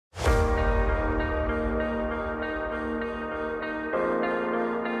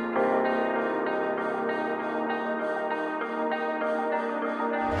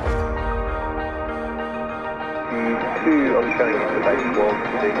FBW, I'll be going into base 1,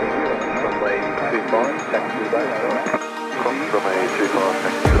 runway 25, taxi to that. Runway 25,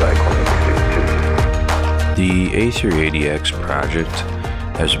 taxi to that, The A380X project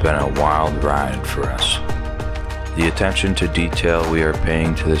has been a wild ride for us. The attention to detail we are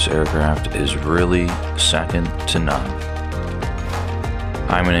paying to this aircraft is really second to none.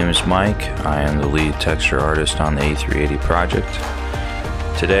 Hi, my name is Mike. I am the lead texture artist on the A380 project.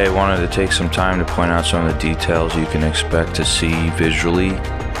 Today I wanted to take some time to point out some of the details you can expect to see visually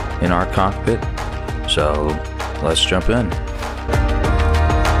in our cockpit. So let's jump in.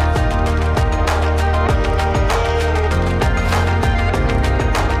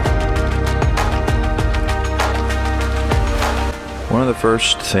 One of the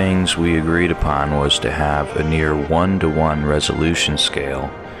first things we agreed upon was to have a near 1-to-1 resolution scale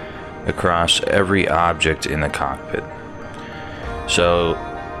across every object in the cockpit. So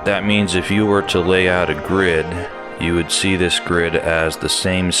that means if you were to lay out a grid, you would see this grid as the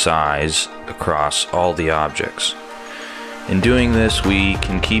same size across all the objects. In doing this, we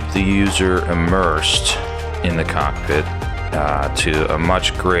can keep the user immersed in the cockpit to a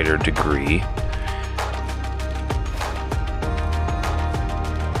much greater degree.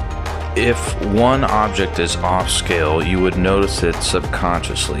 If one object is off scale, you would notice it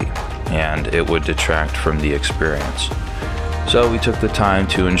subconsciously, and it would detract from the experience. So we took the time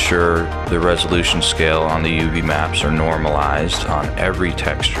to ensure the resolution scale on the UV maps are normalized on every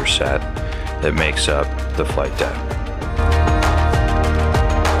texture set that makes up the flight deck.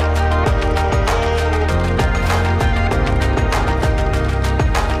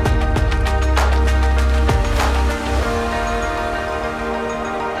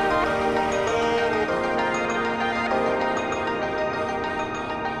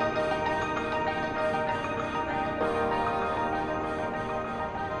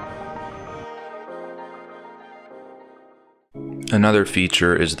 Another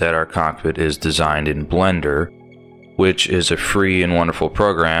feature is that our cockpit is designed in Blender, which is a free and wonderful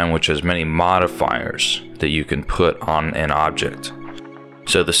program which has many modifiers that you can put on an object.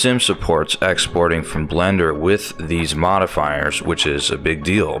 So the sim supports exporting from Blender with these modifiers, which is a big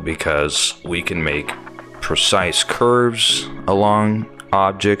deal because we can make precise curves along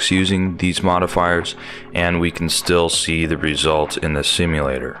objects using these modifiers, and we can still see the result in the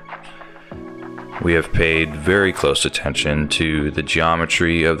simulator. We have paid very close attention to the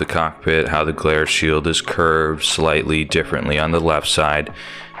geometry of the cockpit, how the glare shield is curved slightly differently on the left side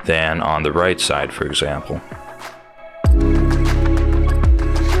than on the right side, for example.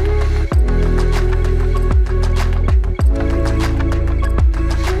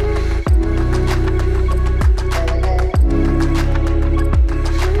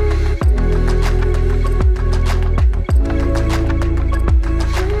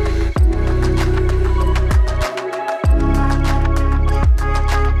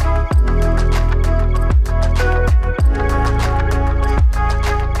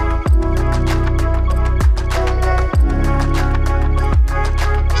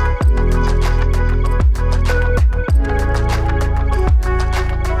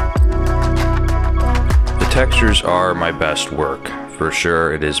 Textures are my best work. For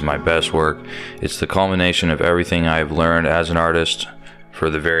sure, it is my best work. It's the culmination of everything I've learned as an artist. For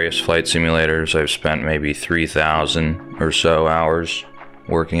the various flight simulators, I've spent maybe 3,000 or so hours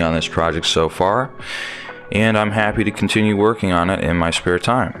working on this project so far, and I'm happy to continue working on it in my spare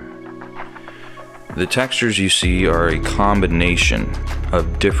time. The textures you see are a combination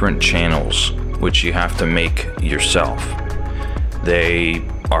of different channels which you have to make yourself. They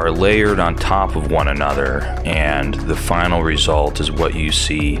are layered on top of one another, and the final result is what you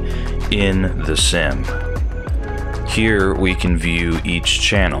see in the sim. Here we can view each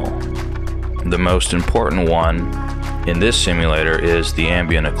channel. The most important one in this simulator is the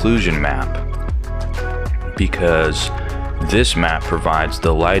ambient occlusion map, because this map provides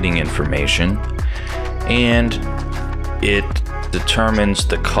the lighting information and it determines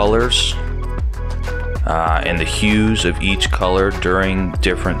the colors and the hues of each color during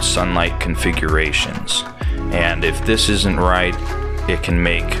different sunlight configurations. And if this isn't right, it can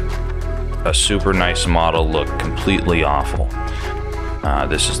make a super nice model look completely awful.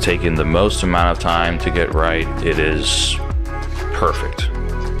 This has taken the most amount of time to get right. It is perfect.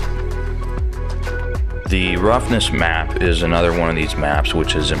 The roughness map is another one of these maps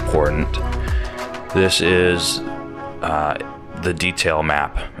which is important. This is the detail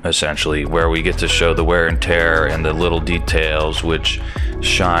map, essentially, where we get to show the wear and tear and the little details which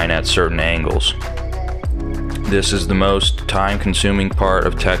shine at certain angles. This is the most time-consuming part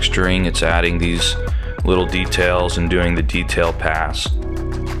of texturing. It's adding these little details and doing the detail pass.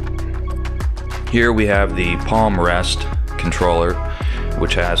 Here we have the palm rest controller,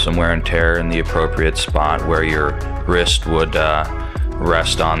 which has some wear and tear in the appropriate spot where your wrist would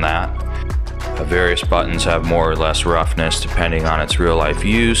rest on that. Various buttons have more or less roughness depending on its real life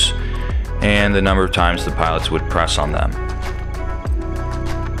use and the number of times the pilots would press on them.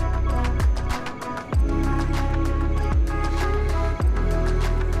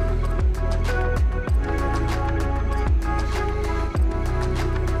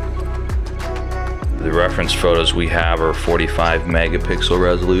 The reference photos we have are 45 megapixel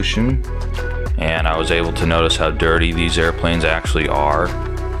resolution, and I was able to notice how dirty these airplanes actually are.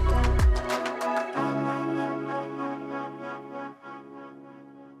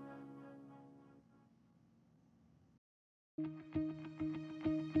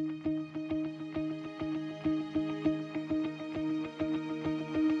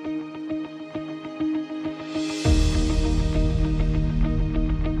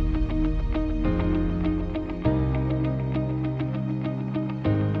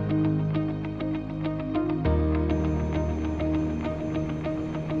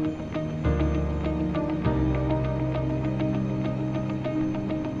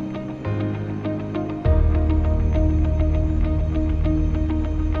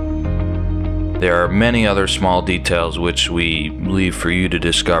 There are many other small details which we leave for you to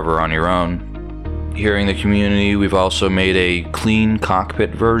discover on your own. Here in the community, we've also made a clean cockpit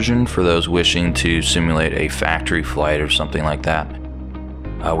version for those wishing to simulate a factory flight or something like that.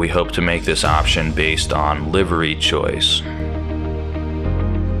 We hope to make this option based on livery choice.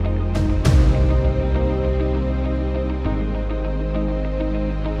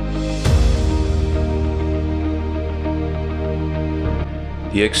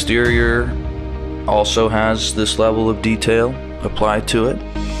 The exterior also has this level of detail applied to it.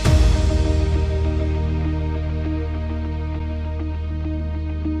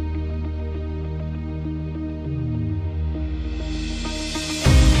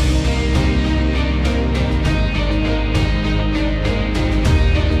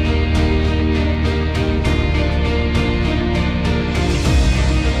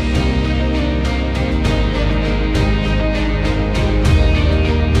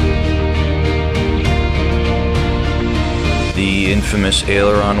 The infamous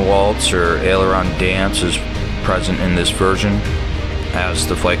aileron waltz or aileron dance is present in this version as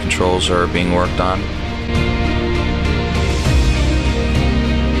the flight controls are being worked on.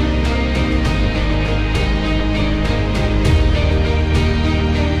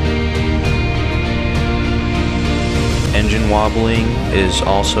 Engine wobbling is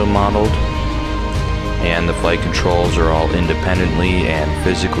also modeled, and the flight controls are all independently and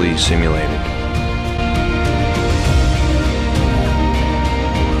physically simulated.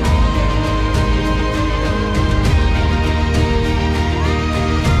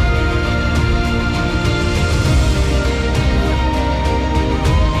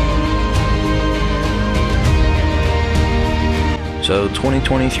 So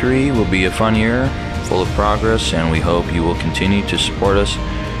 2023 will be a fun year, full of progress, and we hope you will continue to support us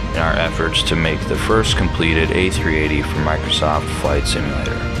in our efforts to make the first completed A380 for Microsoft Flight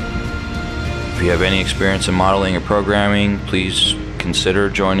Simulator. If you have any experience in modeling or programming, please consider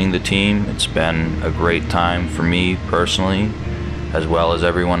joining the team. It's been a great time for me personally, as well as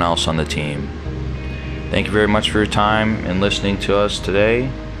everyone else on the team. Thank you very much for your time and listening to us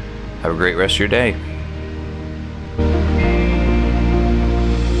today. Have a great rest of your day.